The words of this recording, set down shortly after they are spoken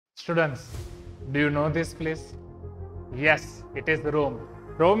Students, do you know this place? Yes, it is Rome.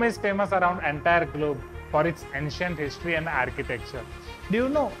 Rome is famous around entire globe for its ancient history and architecture. Do you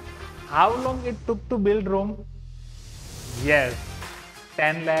know how long it took to build Rome? Yes,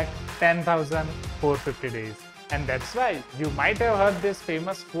 10 lakh 10,450 days. And that's why you might have heard this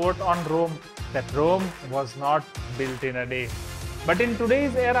famous quote on Rome that Rome was not built in a day. But in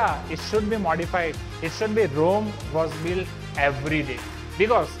today's era, it should be modified. It should be Rome was built every day.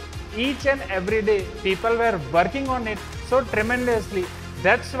 Because each and every day people were working on it so tremendously.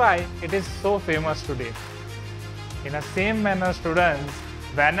 That's why it is so famous today. In the same manner, students,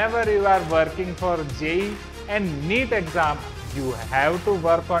 whenever you are working for JEE and NEET exam, you have to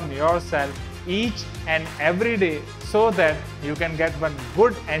work on yourself each and every day so that you can get one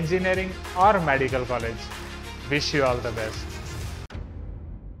good engineering or medical college. Wish you all the best.